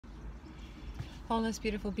Wholeness,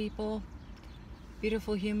 beautiful people,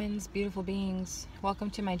 beautiful humans, beautiful beings. Welcome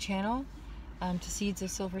to my channel, to Seeds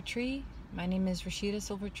of Silver Tree. My name is Rashida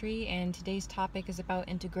Silvertree, and today's topic is about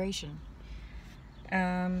integration.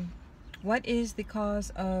 What is the cause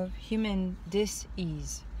of human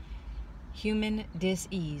dis-ease? Human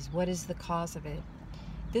dis-ease. What is the cause of it?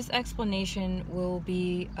 This explanation will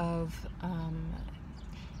be of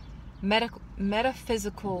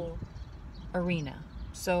metaphysical arena.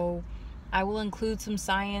 So I will include some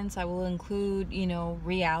science. I will include,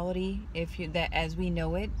 reality, that as we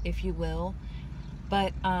know it, if you will.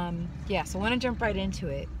 But yeah, so I want to jump right into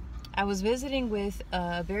it. I was visiting with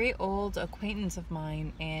a very old acquaintance of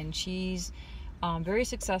mine, and she's a very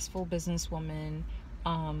successful businesswoman,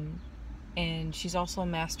 and she's also a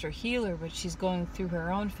master healer, but she's going through her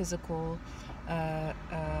own physical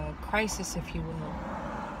crisis, if you will.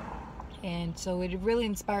 And so it really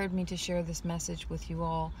inspired me to share this message with you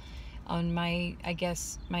all on my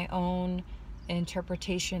own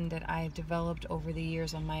interpretation that I've developed over the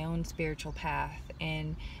years on my own spiritual path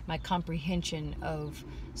and my comprehension of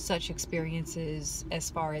such experiences as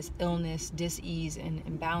far as illness, dis-ease, and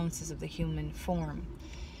imbalances of the human form.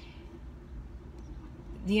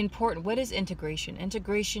 What is integration?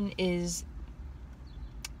 Integration is,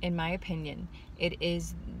 in my opinion, it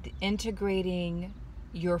is integrating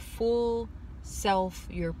your full self,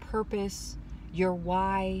 your purpose, your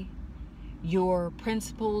why, your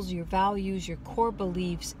principles, your values, your core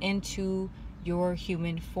beliefs into your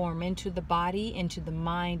human form, into the body, into the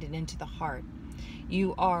mind, and into the heart.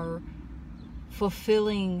 You are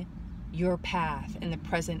fulfilling your path in the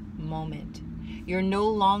present moment. You're no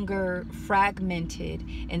longer fragmented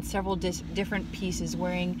in several different pieces,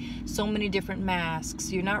 wearing so many different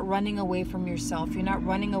masks. You're not running away from yourself. You're not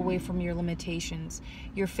running away from your limitations.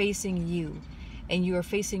 You're facing you. And you are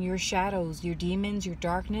facing your shadows, your demons, your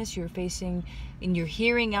darkness. You're facing, and you're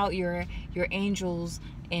hearing out your angels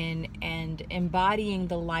and embodying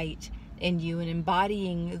the light in you and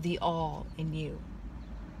embodying the all in you.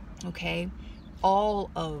 Okay? All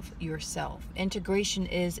of yourself. Integration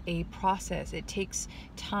is a process. It takes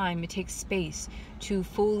time. It takes space to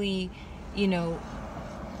fully,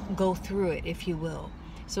 go through it, if you will.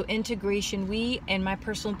 So integration, in my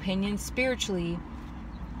personal opinion, spiritually,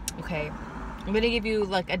 okay, I'm going to give you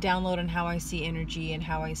like a download on how I see energy and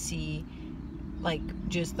how I see like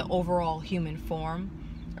just the overall human form,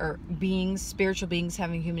 or beings, spiritual beings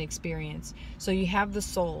having human experience. So you have the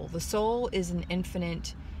soul. The soul is an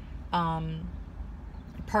infinite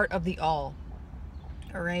part of the all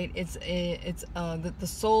right? The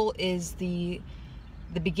soul is the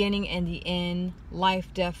beginning and the end,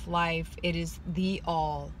 life, death, life. It is the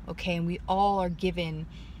all, okay? And we all are given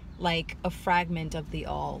like a fragment of the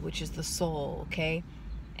all, which is the soul, okay?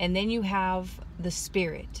 And then you have the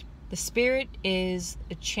spirit. The spirit is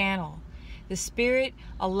a channel. The spirit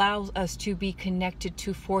allows us to be connected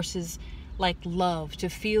to forces like love, to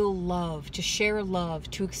feel love, to share love,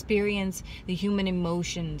 to experience the human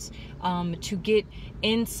emotions, to get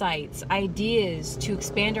insights, ideas, to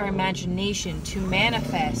expand our imagination, to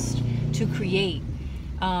manifest, to create.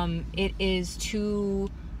 It is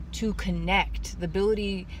to connect. The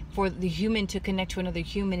ability for the human to connect to another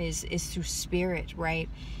human is through spirit, right?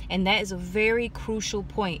 And that is a very crucial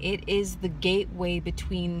point. It is the gateway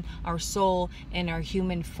between our soul and our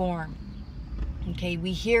human form. Okay,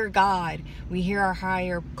 we hear God, we hear our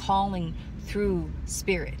higher calling through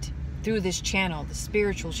spirit, through this channel, the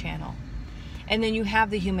spiritual channel. And then you have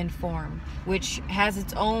the human form, which has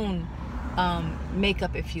its own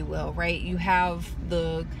makeup, if you will, right? You have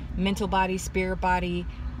the mental body, spirit body,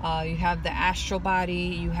 you have the astral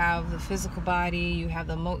body, you have the physical body, you have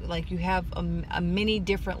you have a many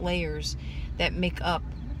different layers that make up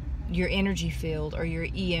your energy field or your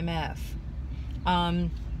EMF.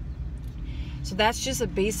 So that's just a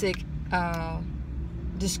basic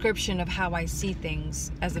description of how I see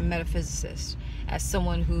things as a metaphysicist, as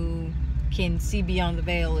someone who can see beyond the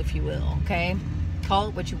veil, if you will, okay? Call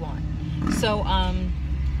it what you want. So,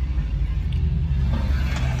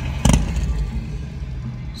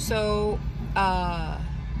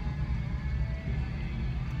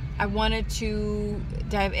 I wanted to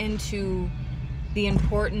dive into the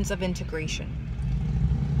importance of integration.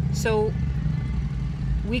 So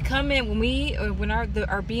we come in, when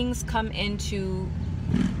our beings come into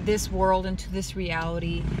this world, into this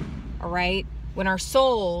reality, all right, when our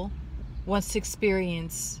soul wants to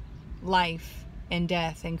experience life and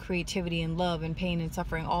death and creativity and love and pain and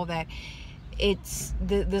suffering, all that, it's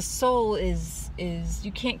the soul is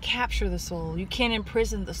you can't capture the soul, you can't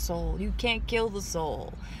imprison the soul, you can't kill the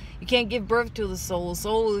soul, you can't give birth to the soul.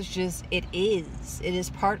 Soul is just, it is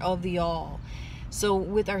part of the all. So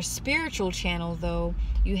with our spiritual channel, though,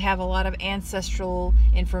 you have a lot of ancestral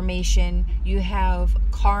information. You have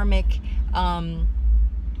karmic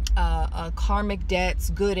karmic debts,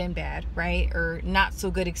 good and bad, right? Or not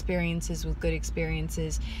so good experiences with good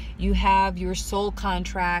experiences. You have your soul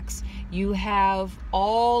contracts. You have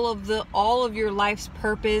all of your life's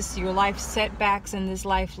purpose, your life setbacks in this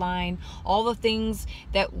lifeline, all the things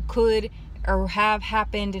that could or have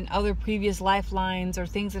happened in other previous lifelines, or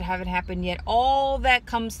things that haven't happened yet. All that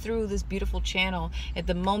comes through this beautiful channel at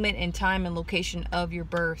the moment and time and location of your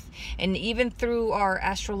birth. And even through our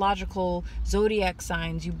astrological zodiac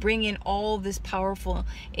signs, you bring in all this powerful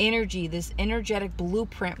energy, this energetic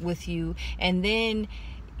blueprint with you. And then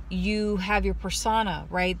you have your persona,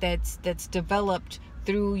 right? That's developed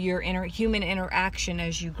through your human interaction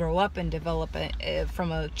as you grow up and develop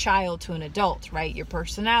from a child to an adult, right? Your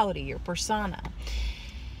personality, your persona.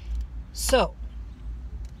 So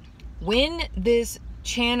when this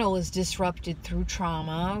channel is disrupted through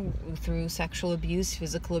trauma, through sexual abuse,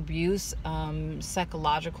 physical abuse,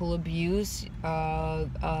 psychological abuse,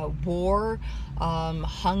 war,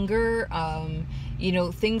 hunger,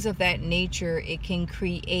 things of that nature, it can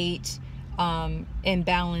create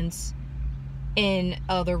imbalance in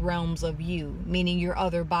other realms of you, meaning your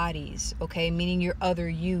other bodies, okay, meaning your other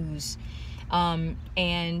yous,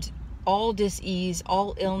 and all dis-ease,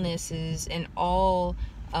 all illnesses, and all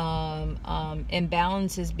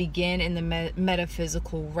imbalances begin in the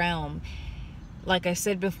metaphysical realm. Like I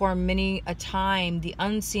said before, many a time, the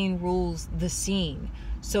unseen rules the seen.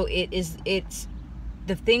 So it's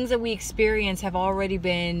the things that we experience have already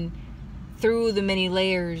been through the many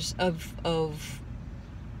layers of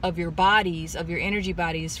your bodies, of your energy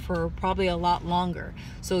bodies, for probably a lot longer.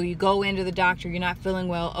 So you go into the doctor, you're not feeling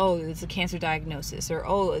well, oh, it's a cancer diagnosis, or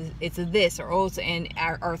oh, it's a this, or oh, it's an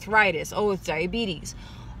arthritis, oh, it's diabetes.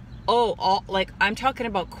 Oh, like, I'm talking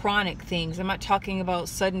about chronic things. I'm not talking about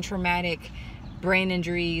sudden traumatic brain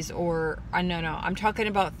injuries, or no, I'm talking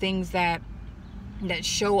about things that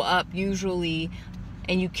show up usually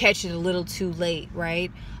and you catch it a little too late,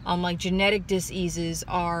 right? Like genetic diseases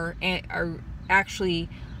are actually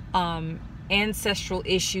ancestral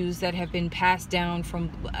issues that have been passed down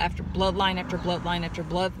from after bloodline after bloodline after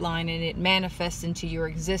bloodline, and it manifests into your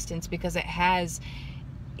existence because it has,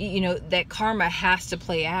 that karma has to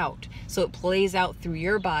play out. So it plays out through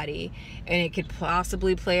your body, and it could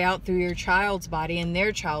possibly play out through your child's body and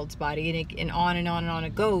their child's body, and on and on and on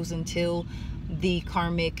it goes until the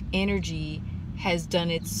karmic energy has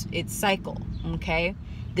done its cycle. Okay,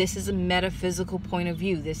 this is a metaphysical point of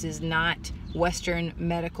view. This is not Western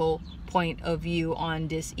medical point of view on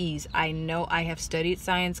dis-ease. I know, I have studied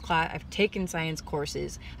science class, I've taken science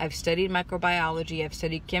courses, I've studied microbiology, I've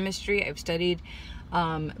studied chemistry, I've studied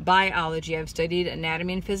biology, I've studied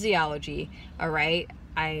anatomy and physiology. All right,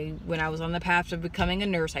 when I was on the path of becoming a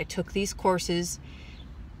nurse, I took these courses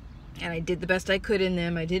and I did the best I could in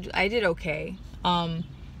them. I did okay. I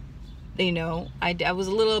was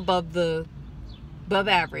a little above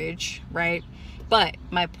average, right? But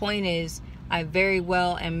my point is, I very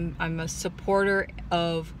well I'm a supporter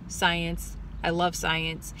of science. I love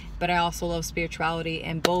science, but I also love spirituality,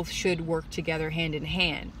 and both should work together hand in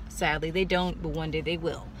hand. Sadly, they don't, but one day they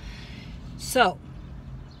will. So,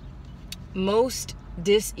 most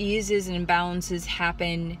dis-eases and imbalances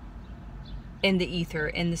happen in the ether,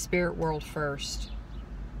 in the spirit world first.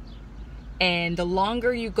 And the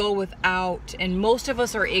longer you go without, and most of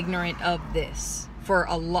us are ignorant of this for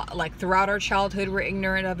a lot, like throughout our childhood, we're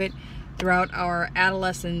ignorant of it, throughout our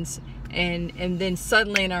adolescence, and then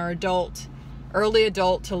suddenly in our early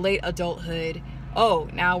adult to late adulthood, oh,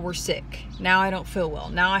 now we're sick. Now I don't feel well.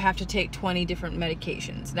 Now I have to take 20 different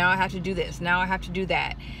medications. Now I have to do this. Now I have to do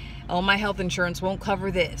that. Oh, my health insurance won't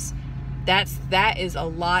cover this. That is a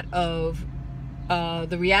lot of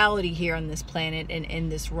the reality here on this planet and in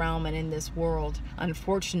this realm and in this world,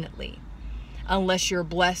 unfortunately. Unless you're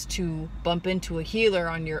blessed to bump into a healer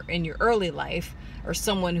in your early life, or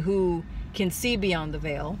someone who can see beyond the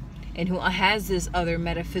veil and who has this other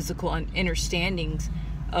metaphysical understandings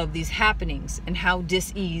of these happenings and how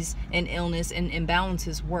dis-ease and illness and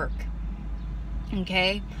imbalances work.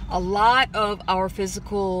 Okay, a lot of our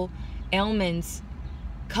physical ailments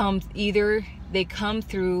come through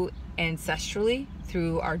ancestrally,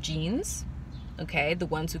 through our genes, okay, the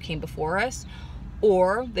ones who came before us,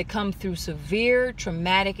 or they come through severe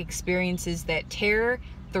traumatic experiences that tear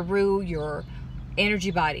through your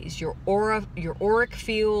energy bodies, your aura, your auric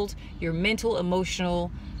field, your mental,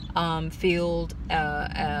 emotional field,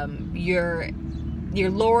 your your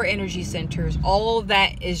lower energy centers, all of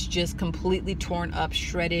that is just completely torn up,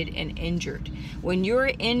 shredded, and injured. When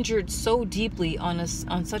you're injured so deeply on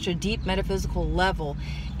such a deep metaphysical level,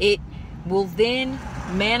 it will then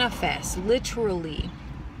manifest, literally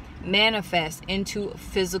manifest into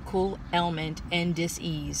physical ailment and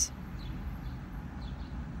dis-ease.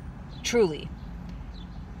 Truly.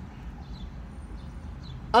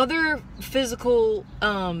 Other physical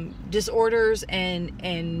disorders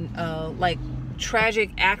and like tragic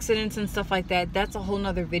accidents and stuff like that, that's a whole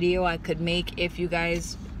nother video I could make if you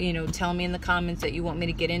guys, you know, tell me in the comments that you want me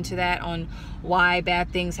to get into that, on why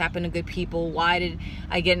bad things happen to good people. Why did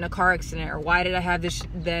I get in a car accident, or why did I have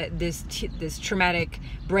this traumatic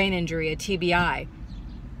brain injury, a TBI,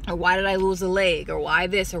 or why did I lose a leg, or why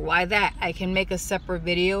this or why that. I can make a separate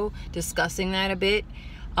video discussing that a bit.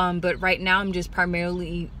 But right now I'm just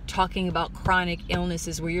primarily talking about chronic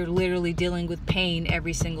illnesses where you're literally dealing with pain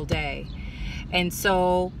every single day. And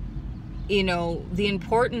so, you know, the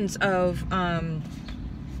importance of,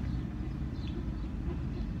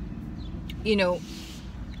 you know,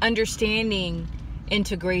 understanding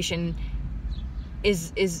integration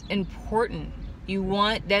is important.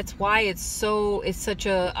 That's why it's such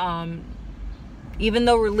a, even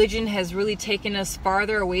though religion has really taken us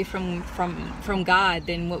farther away from God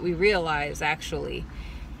than what we realize, actually,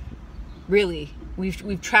 really,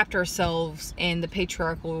 we've trapped ourselves in the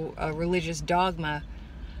patriarchal religious dogma.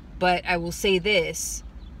 But I will say this: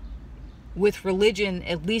 with religion,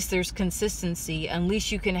 at least there's consistency. At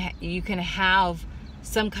least you can have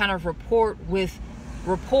some kind of rapport with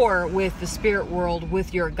the spirit world,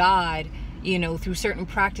 with your God, you know, through certain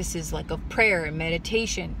practices like of prayer and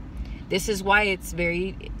meditation. This is why it's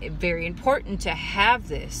very, very important to have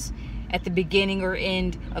this at the beginning or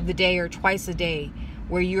end of the day, or twice a day,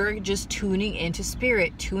 where you're just tuning into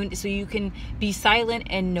spirit, so you can be silent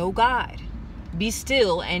and know God. Be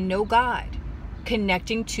still and know God.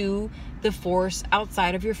 Connecting to the force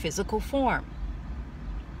outside of your physical form.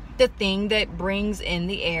 The thing that brings in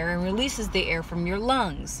the air and releases the air from your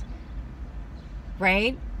lungs.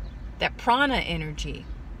 Right? That prana energy.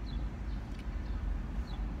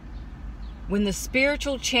 When the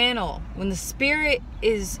spiritual channel, when the spirit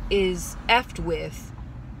is effed with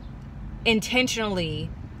intentionally,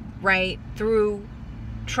 right, through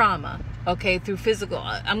trauma, okay, through physical,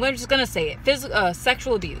 I'm just going to say it,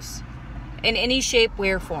 sexual abuse in any shape, way,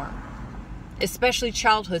 or form, especially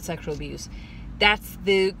childhood sexual abuse, that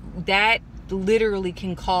literally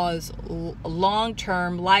can cause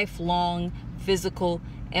long-term, lifelong physical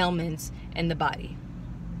ailments in the body.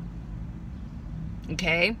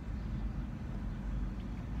 Okay?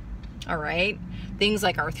 All right, things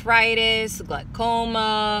like arthritis,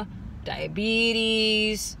 glaucoma,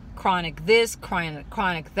 diabetes, chronic this,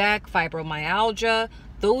 chronic that, fibromyalgia.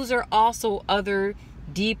 Those are also other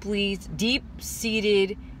deep-seated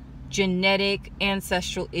genetic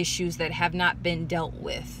ancestral issues that have not been dealt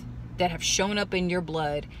with, that have shown up in your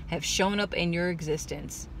blood, have shown up in your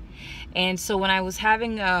existence. And so when I was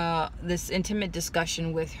having this intimate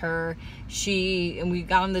discussion with her, and we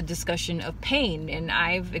got on the discussion of pain, and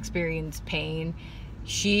I've experienced pain.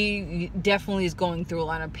 She definitely is going through a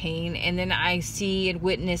lot of pain, and then I see and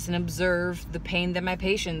witness and observe the pain that my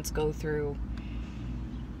patients go through.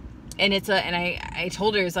 And I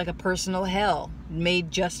told her it's like a personal hell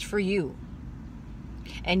made just for you.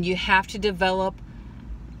 And you have to develop,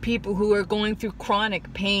 people who are going through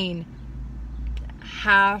chronic pain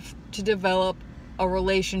have to develop a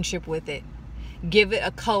relationship with it. Give it a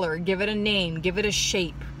color, give it a name, give it a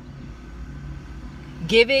shape.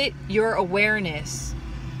 Give it your awareness,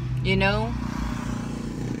 you know?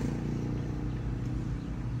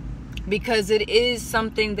 Because it is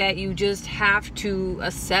something that you just have to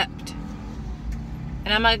accept.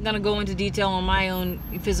 And I'm not going to go into detail on my own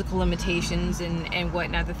physical limitations and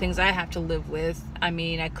whatnot, the things I have to live with. I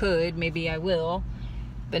mean, I could, maybe I will,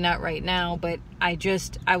 but not right now. But I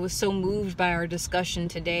was so moved by our discussion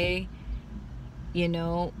today, you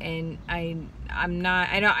know, and I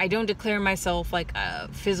don't declare myself like a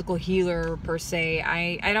physical healer per se.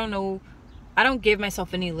 I don't know, I don't give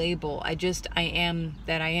myself any label. I am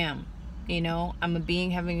that I am, you know. I'm a being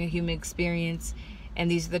having a human experience, and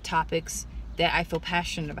these are the topics that I feel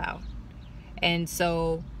passionate about. And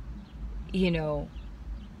so, you know,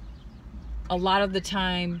 a lot of the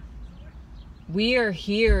time we are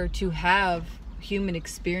here to have human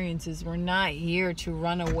experiences. We're not here to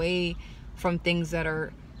run away from things that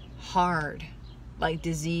are hard, like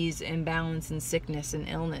disease, imbalance, and sickness and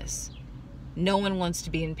illness. No one wants to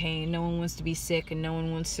be in pain, no one wants to be sick, and no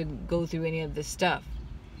one wants to go through any of this stuff.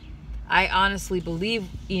 I honestly believe,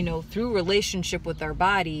 you know, through relationship with our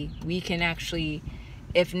body, we can actually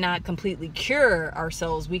if not completely cure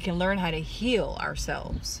ourselves, we can learn how to heal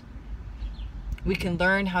ourselves. We can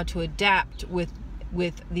learn how to adapt with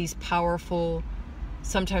these powerful,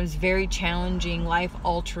 sometimes very challenging,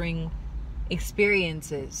 life-altering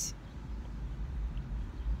experiences.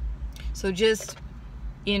 So just,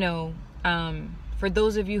 for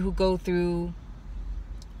those of you who go through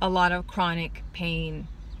a lot of chronic pain,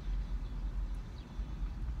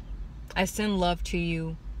 I send love to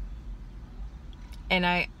you, and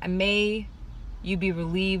I may you be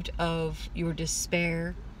relieved of your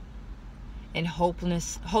despair and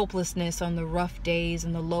hopelessness on the rough days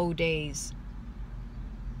and the low days.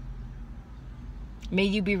 May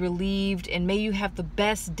you be relieved, and may you have the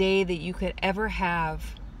best day that you could ever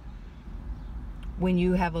have when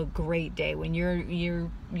you have a great day, when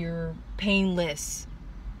you're painless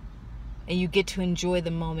and you get to enjoy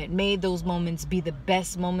the moment. May those moments be the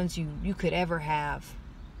best moments you could ever have.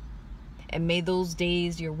 And may those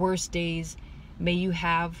days, your worst days, may you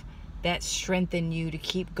have that strength in you to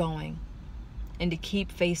keep going and to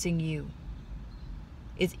keep facing you.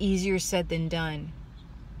 It's easier said than done.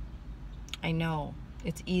 I know,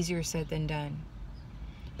 it's easier said than done.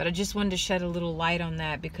 But I just wanted to shed a little light on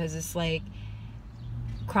that, because it's like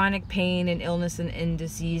chronic pain and illness and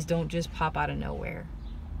disease don't just pop out of nowhere.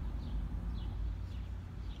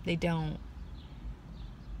 They don't.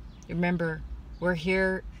 Remember, we're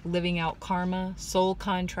here living out karma, soul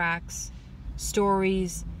contracts,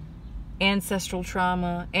 stories, ancestral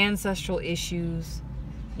trauma, ancestral issues.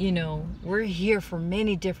 We're here for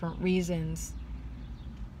many different reasons.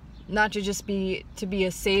 Not to just be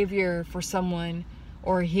a savior for someone,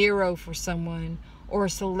 or a hero for someone, or a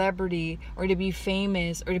celebrity, or to be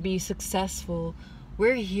famous, or to be successful.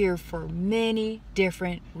 We're here for many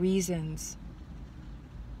different reasons.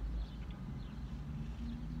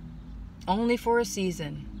 Only for a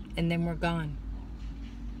season, and then we're gone.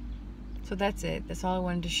 So that's it. That's all I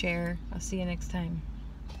wanted to share. I'll see you next time.